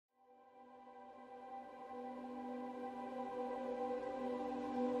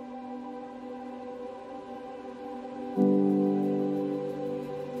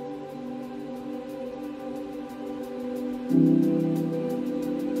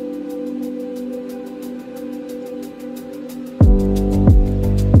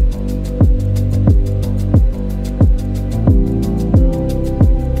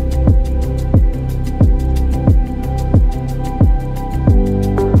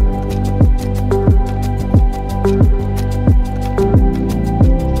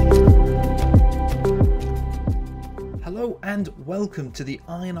welcome to the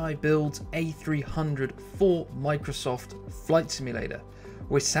iniBuilds A300 for Microsoft Flight Simulator.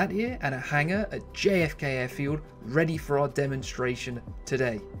 We're sat here at a hangar at JFK Airfield ready for our demonstration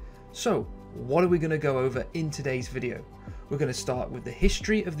today. So what are we going to go over in today's video? We're going to start with the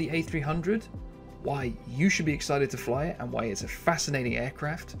history of the A300, why you should be excited to fly it and why it's a fascinating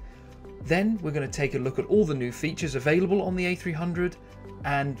aircraft. Then we're going to take a look at all the new features available on the A300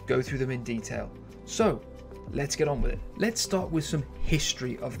 and go through them in detail. So let's get on with it. Let's start with some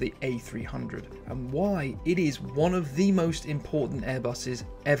history of the A300 and why it is one of the most important Airbuses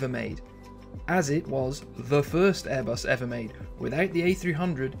ever made, as it was the first Airbus ever made. Without the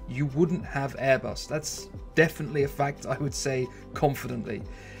A300 you wouldn't have Airbus. That's definitely a fact, I would say confidently.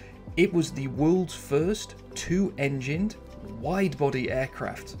 It was the world's first two-engined wide-body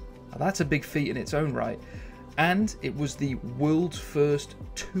aircraft. Now that's a big feat in its own right. And it was the world's first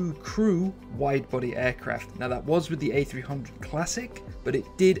two-crew wide-body aircraft. Now that was with the A300 Classic, but it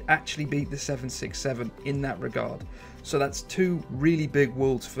did actually beat the 767 in that regard. So that's two really big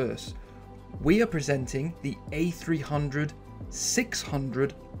world's firsts. We are presenting the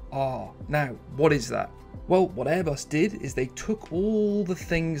A300-600R. Now, what is that? Well, what Airbus did is they took all the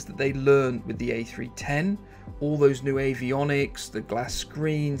things that they learned with the A310, all those new avionics, the glass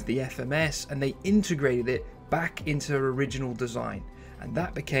screens, the FMS, and they integrated it back into their original design, and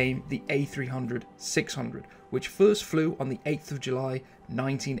that became the A300-600, which first flew on the 8th of July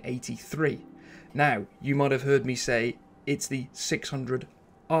 1983. Now you might have heard me say it's the 600R.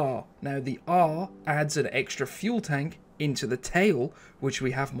 Now the R adds an extra fuel tank into the tail, which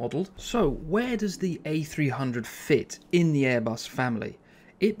we have modelled. So where does the A300 fit in the Airbus family?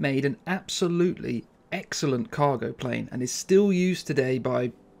 It made an absolutely excellent cargo plane and is still used today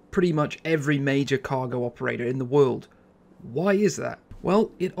by pretty much every major cargo operator in the world. Why is that? Well,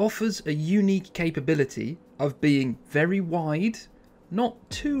 it offers a unique capability of being very wide, not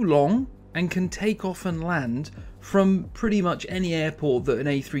too long, and can take off and land from pretty much any airport that an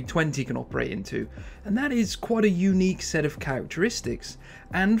A320 can operate into. And that is quite a unique set of characteristics.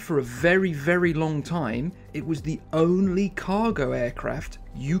 And for a very, very long time, it was the only cargo aircraft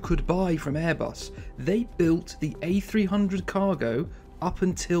you could buy from Airbus. They built the A300 cargo up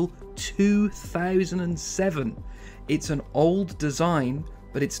until 2007. It's an old design,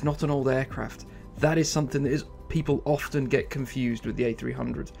 but it's not an old aircraft. That is something that people often get confused with the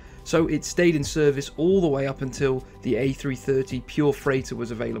A300. So it stayed in service all the way up until the A330 pure freighter was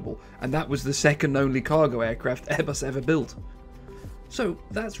available, and that was the second only cargo aircraft Airbus ever built. So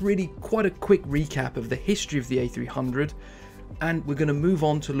that's really quite a quick recap of the history of the A300, and we're going to move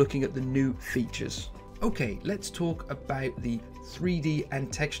on to looking at the new features. Okay, let's talk about the 3D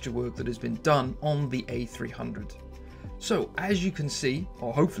and texture work that has been done on the A300. So as you can see,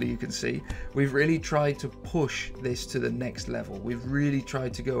 or hopefully you can see, we've really tried to push this to the next level. We've really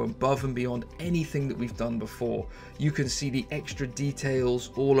tried to go above and beyond anything that we've done before. You can see the extra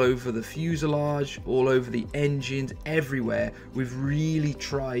details all over the fuselage, all over the engines, everywhere. We've really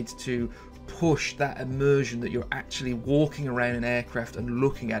tried to push that immersion that you're actually walking around an aircraft and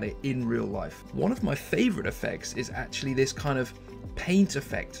looking at it in real life. One of my favorite effects is actually this kind of paint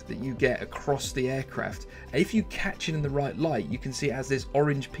effect that you get across the aircraft. If you catch it in the right light, you can see it has this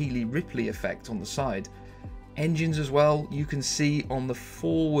orange peely ripply effect on the side. Engines as well, you can see on the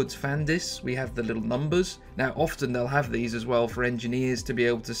forwards fan discs we have the little numbers. Now often they'll have these as well for engineers to be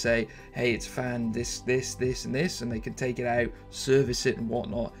able to say, hey, it's fan this and this, and they can take it out, service it and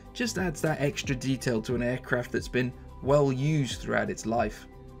whatnot. Just adds that extra detail to an aircraft that's been well used throughout its life.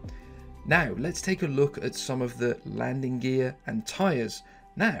 Now let's take a look at some of the landing gear and tyres.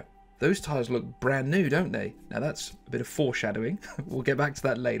 Now those tyres look brand new, don't they? Now that's a bit of foreshadowing. We'll get back to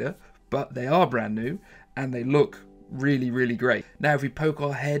that later, but they are brand new and they look really, really great. Now if we poke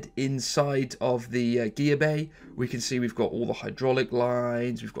our head inside of the gear bay, we can see we've got all the hydraulic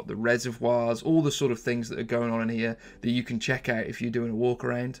lines, we've got the reservoirs, all the sort of things that are going on in here that you can check out if you're doing a walk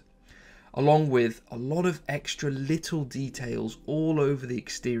around, along with a lot of extra little details all over the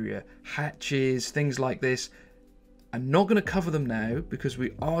exterior, hatches, things like this. I'm not going to cover them now because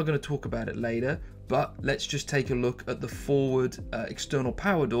we are going to talk about it later, but let's just take a look at the forward external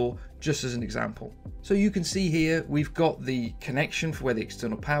power door just as an example. So you can see here we've got the connection for where the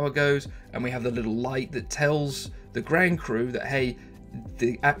external power goes, and we have the little light that tells the ground crew that, hey,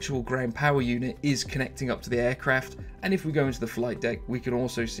 the actual ground power unit is connecting up to the aircraft, and if we go into the flight deck we can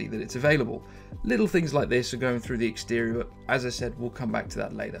also see that it's available. Little things like this are going through the exterior, but as I said, we'll come back to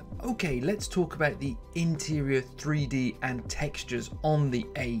that later. Okay, let's talk about the interior 3D and textures on the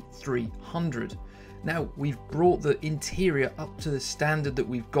A300. Now, we've brought the interior up to the standard that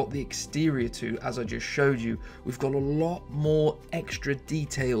we've got the exterior to, as I just showed you. We've got a lot more extra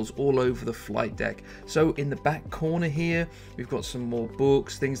details all over the flight deck. So in the back corner here, we've got some more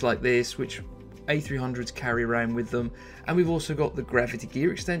books, things like this, which A300s carry around with them. And we've also got the gravity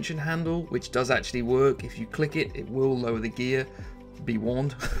gear extension handle, which does actually work. If you click it, it will lower the gear. Be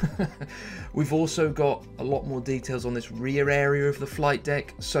warned. We've also got a lot more details on this rear area of the flight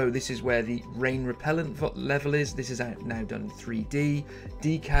deck. So this is where the rain repellent level is. This is now done in 3D.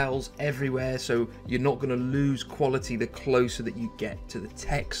 Decals everywhere, so you're not going to lose quality the closer that you get to the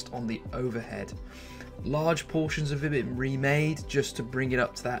text on the overhead. Large portions of it have been remade just to bring it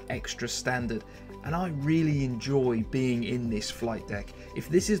up to that extra standard. And I really enjoy being in this flight deck. If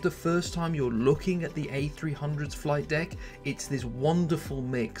this is the first time you're looking at the A300's flight deck, it's this wonderful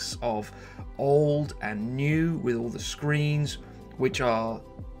mix of old and new with all the screens, which are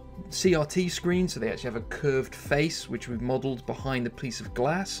CRT screens, so they actually have a curved face, which we've modeled behind a piece of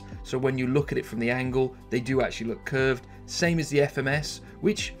glass. So when you look at it from the angle, they do actually look curved. Same as the FMS,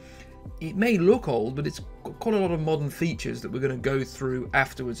 which it may look old, but it's got quite a lot of modern features that we're going to go through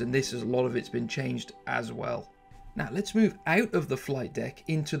afterwards, and this is a lot of it's been changed as well. Now let's move out of the flight deck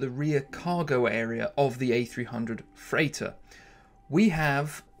into the rear cargo area of the A300 freighter. We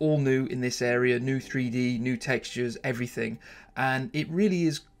have all new in this area, new 3D, new textures, everything, and it really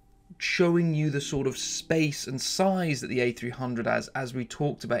is showing you the sort of space and size that the A300 has, as we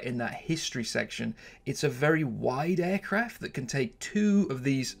talked about in that history section. It's a very wide aircraft that can take two of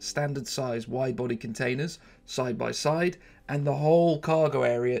these standard size wide body containers side by side, and the whole cargo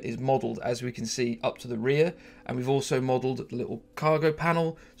area is modeled, as we can see, up to the rear. And we've also modeled the little cargo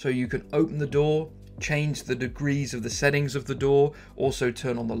panel, so you can open the door, change the degrees of the settings of the door, also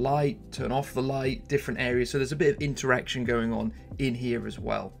turn on the light, turn off the light, different areas. So there's a bit of interaction going on in here as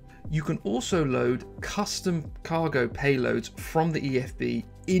well. You can also load custom cargo payloads from the EFB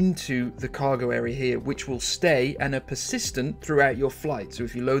into the cargo area here, which will stay and are persistent throughout your flight. So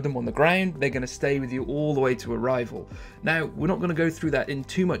if you load them on the ground, they're going to stay with you all the way to arrival. Now, we're not going to go through that in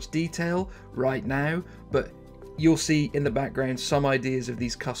too much detail right now, but you'll see in the background some ideas of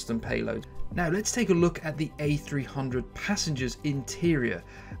these custom payloads. Now let's take a look at the A300 passenger's interior.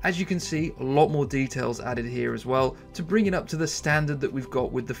 As you can see, a lot more details added here as well to bring it up to the standard that we've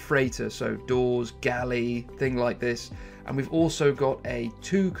got with the freighter. So doors, galley, thing like this. And we've also got a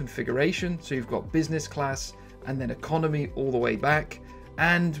 2 configuration. So you've got business class and then economy all the way back.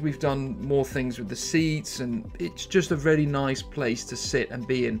 And we've done more things with the seats, and it's just a very nice place to sit and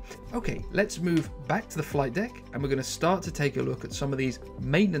be in. Okay, let's move back to the flight deck, and we're going to start to take a look at some of these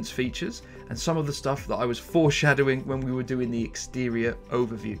maintenance features and some of the stuff that I was foreshadowing when we were doing the exterior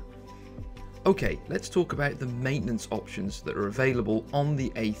overview. Okay, let's talk about the maintenance options that are available on the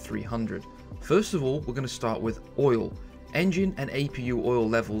A300. First of all, we're going to start with oil. Engine and APU oil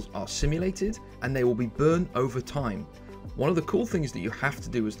levels are simulated, and they will be burned over time. One of the cool things that you have to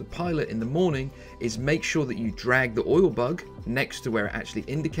do as the pilot in the morning is make sure that you drag the oil bug next to where it actually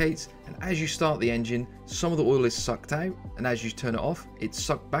indicates, and as you start the engine, some of the oil is sucked out, and as you turn it off, it's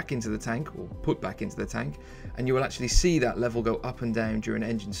sucked back into the tank, or put back into the tank, and you will actually see that level go up and down during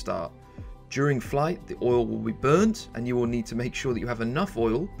engine start. During flight, the oil will be burnt, and you will need to make sure that you have enough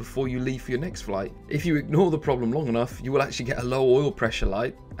oil before you leave for your next flight. If you ignore the problem long enough, you will actually get a low oil pressure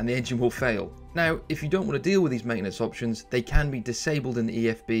light, and the engine will fail. Now, if you don't want to deal with these maintenance options, they can be disabled in the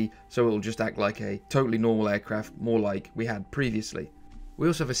EFB, so it will just act like a totally normal aircraft, more like we had previously. We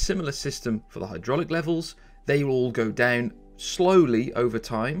also have a similar system for the hydraulic levels. They will all go down slowly over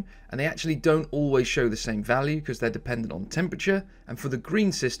time, and they actually don't always show the same value because they're dependent on temperature. And for the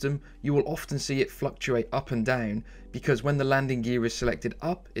green system, you will often see it fluctuate up and down because when the landing gear is selected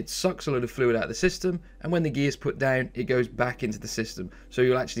up, it sucks a load of fluid out of the system, and when the gear is put down, it goes back into the system. So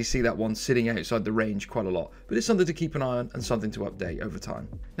you'll actually see that one sitting outside the range quite a lot, but it's something to keep an eye on and something to update over time.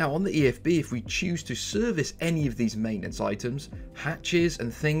 Now on the EFB, if we choose to service any of these maintenance items, hatches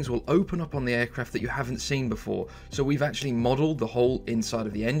and things will open up on the aircraft that you haven't seen before. So we've actually modeled the whole inside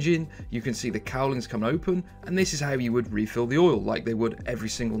of the engine. You can see the cowlings come open, and this is how you would refill the oil like they would every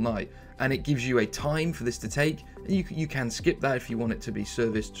single night. And it gives you a time for this to take, and you can skip that if you want it to be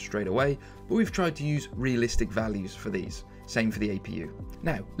serviced straight away, but we've tried to use realistic values for these. Same for the APU.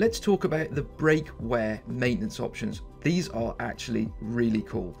 Now, let's talk about the brake wear maintenance options. These are actually really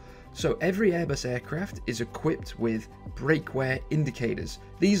cool. So every Airbus aircraft is equipped with brake wear indicators.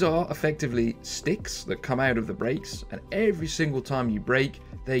 These are effectively sticks that come out of the brakes, and every single time you brake,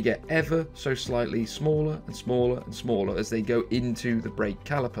 they get ever so slightly smaller and smaller and smaller as they go into the brake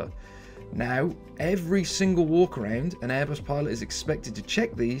caliper. Now, every single walk around, an Airbus pilot is expected to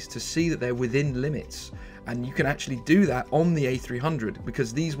check these to see that they're within limits. And you can actually do that on the A300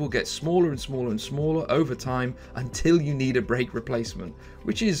 because these will get smaller and smaller and smaller over time until you need a brake replacement,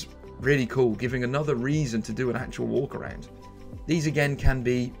 which is really cool, giving another reason to do an actual walk around. These again can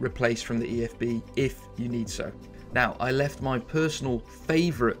be replaced from the EFB if you need so. Now, I left my personal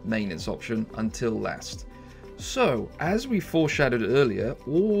favorite maintenance option until last. So, as we foreshadowed earlier,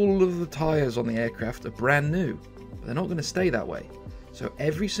 all of the tires on the aircraft are brand new, but they're not going to stay that way. So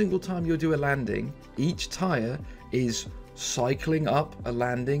every single time you do a landing, each tire is cycling up a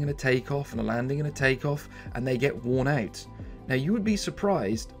landing and a takeoff and a landing and a takeoff, and they get worn out. Now, you would be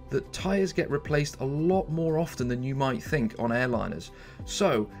surprised that tires get replaced a lot more often than you might think on airliners.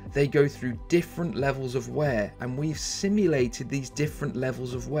 So they go through different levels of wear, and we've simulated these different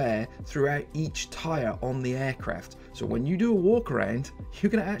levels of wear throughout each tire on the aircraft. So when you do a walk around, you're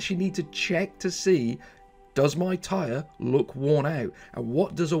going to actually need to check to see, does my tire look worn out? And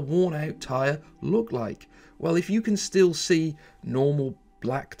what does a worn out tire look like? Well, if you can still see normal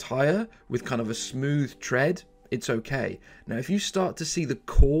black tire with kind of a smooth tread, it's okay. Now, if you start to see the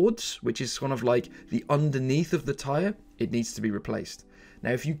cords, which is kind of like the underneath of the tire, it needs to be replaced.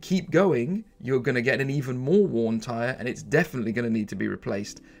 Now, if you keep going, you're going to get an even more worn tire, and it's definitely going to need to be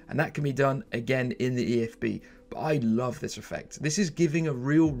replaced. And that can be done again in the EFB. But I love this effect. This is giving a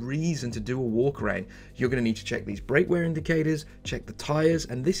real reason to do a walk around. You're going to need to check these brake wear indicators, check the tires,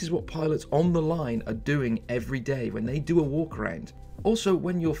 and this is what pilots on the line are doing every day when they do a walk around. Also,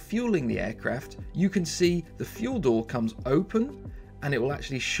 when you're fueling the aircraft, you can see the fuel door comes open, and it will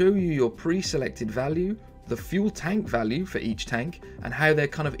actually show you your pre-selected value, the fuel tank value for each tank, and how they're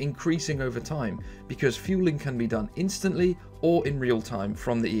kind of increasing over time, because fueling can be done instantly or in real time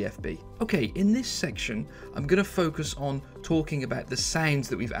from the EFB. Okay, in this section, I'm going to focus on talking about the sounds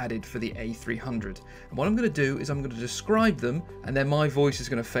that we've added for the A300. And what I'm going to do is I'm going to describe them, and then my voice is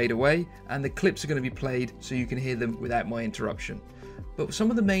going to fade away, and the clips are going to be played so you can hear them without my interruption. But some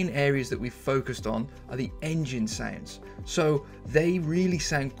of the main areas that we've focused on are the engine sounds. So they really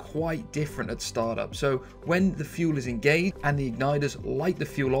sound quite different at startup. So when the fuel is engaged and the igniters light the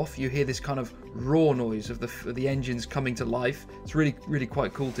fuel off, you hear this kind of raw noise of the engines coming to life. It's really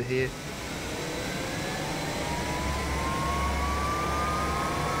quite cool to hear.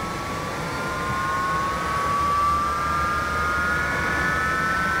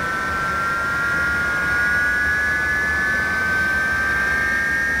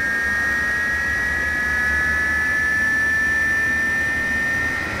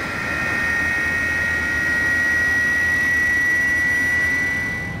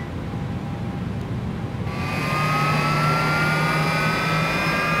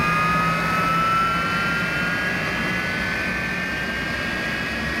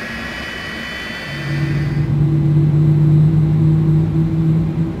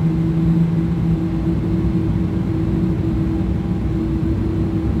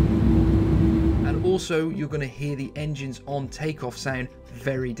 Also, you're going to hear the engines on takeoff sound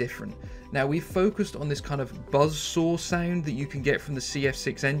very different. Now, we've focused on this kind of buzzsaw sound that you can get from the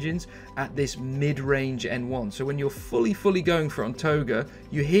CF6 engines at this mid-range N1. So when you're fully going for it on Toga,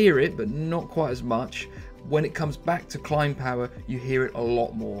 you hear it, but not quite as much. When it comes back to climb power, you hear it a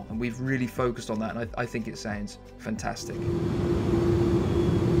lot more, and we've really focused on that, and I think it sounds fantastic.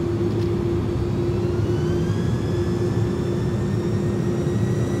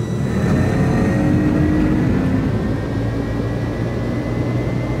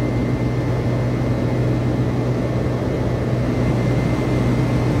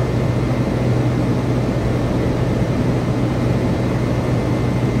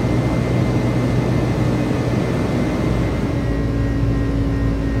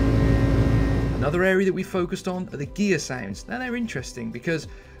 Another area that we focused on are the gear sounds. Now, they're interesting because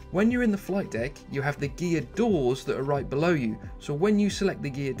when you're in the flight deck, you have the gear doors that are right below you. So when you select the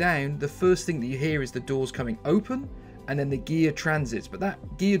gear down, the first thing that you hear is the doors coming open and then the gear transits. But that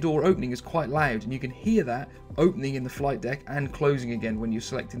gear door opening is quite loud, and you can hear that opening in the flight deck and closing again when you're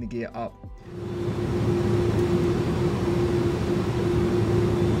selecting the gear up.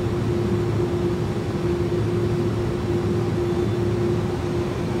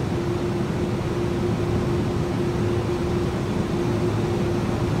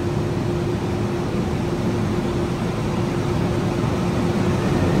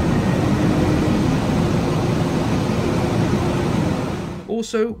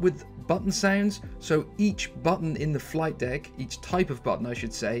 Also with button sounds, so each button in the flight deck, each type of button I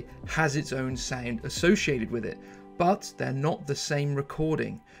should say, has its own sound associated with it, but they're not the same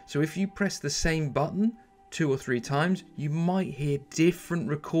recording. So if you press the same button, 2 or 3 times, you might hear different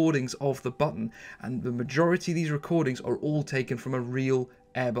recordings of the button, and the majority of these recordings are all taken from a real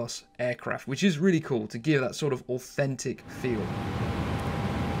Airbus aircraft, which is really cool to give that sort of authentic feel.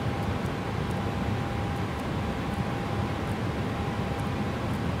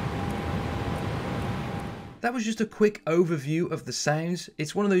 That was just a quick overview of the sounds.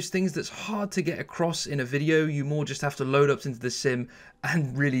 It's one of those things that's hard to get across in a video. You more just have to load up into the sim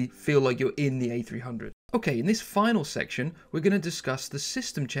and really feel like you're in the A300. Okay, in this final section, we're going to discuss the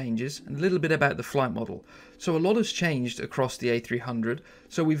system changes and a little bit about the flight model. So a lot has changed across the A300.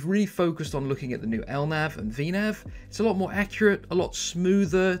 So we've really focused on looking at the new LNAV and VNAV. It's a lot more accurate, a lot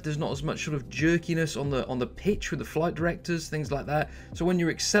smoother. There's not as much sort of jerkiness on the pitch with the flight directors, things like that. So when you're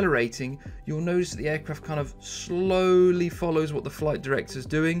accelerating, you'll notice that the aircraft kind of slowly follows what the flight director's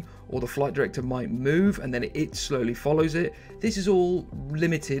doing, or the flight director might move and then it slowly follows it. This is all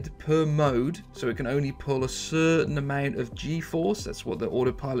limited per mode, so it can only pull a certain amount of G-force. That's what the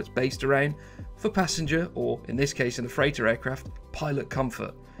autopilot's based around, for passenger, or in this case in the freighter aircraft, pilot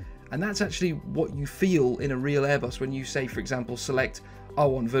comfort. And that's actually what you feel in a real Airbus when you say, for example, select I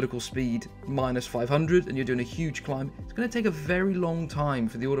want vertical speed -500 and you're doing a huge climb. It's going to take a very long time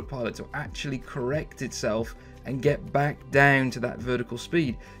for the autopilot to actually correct itself and get back down to that vertical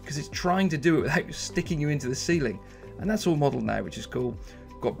speed, because it's trying to do it without sticking you into the ceiling. And that's all modeled now, which is cool.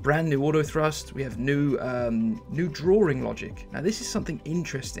 We've got brand new auto thrust. We have new drawing logic. Now this is something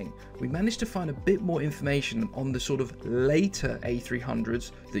interesting. We managed to find a bit more information on the sort of later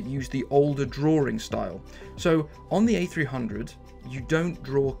A300s that use the older drawing style. So on the A300, you don't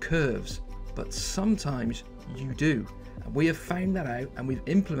draw curves, but sometimes you do. And we have found that out and we've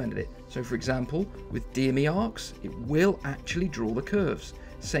implemented it. So for example, with DME arcs, it will actually draw the curves.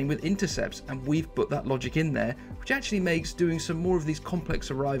 Same with intercepts, and we've put that logic in there, which actually makes doing some more of these complex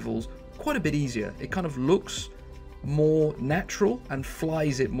arrivals quite a bit easier. It kind of looks more natural and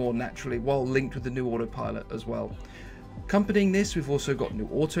flies it more naturally while linked with the new autopilot as well. Accompanying this, we've also got new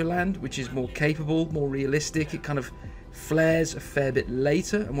auto land, which is more capable, more realistic. It kind of flares a fair bit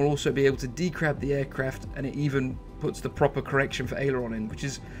later, and we'll also be able to decrab the aircraft, and it even puts the proper correction for aileron in, which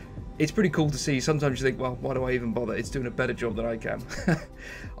is, it's pretty cool to see. Sometimes you think, well, why do I even bother? It's doing a better job than I can.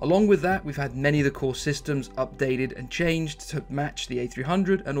 Along with that, we've had many of the core systems updated and changed to match the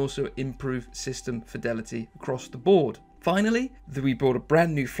A300 and also improve system fidelity across the board. Finally, we brought a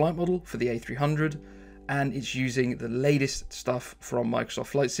brand new flight model for the A300, and it's using the latest stuff from Microsoft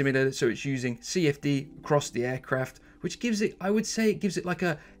Flight Simulator. So it's using CFD across the aircraft, which gives it, I would say, it gives it like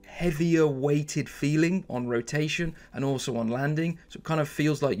a heavier weighted feeling on rotation and also on landing. So it kind of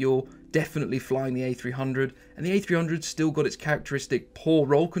feels like you're definitely flying the A300, and the A300's still got its characteristic poor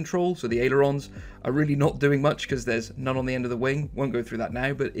roll control. So the ailerons are really not doing much because there's none on the end of the wing. Won't go through that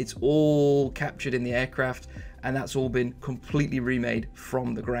now, but it's all captured in the aircraft, and that's all been completely remade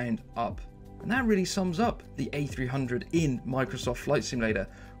from the ground up. And that really sums up the A300 in Microsoft Flight Simulator.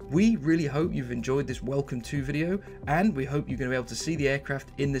 We really hope you've enjoyed this welcome to video, and we hope you're going to be able to see the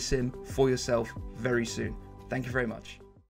aircraft in the sim for yourself very soon. Thank you very much.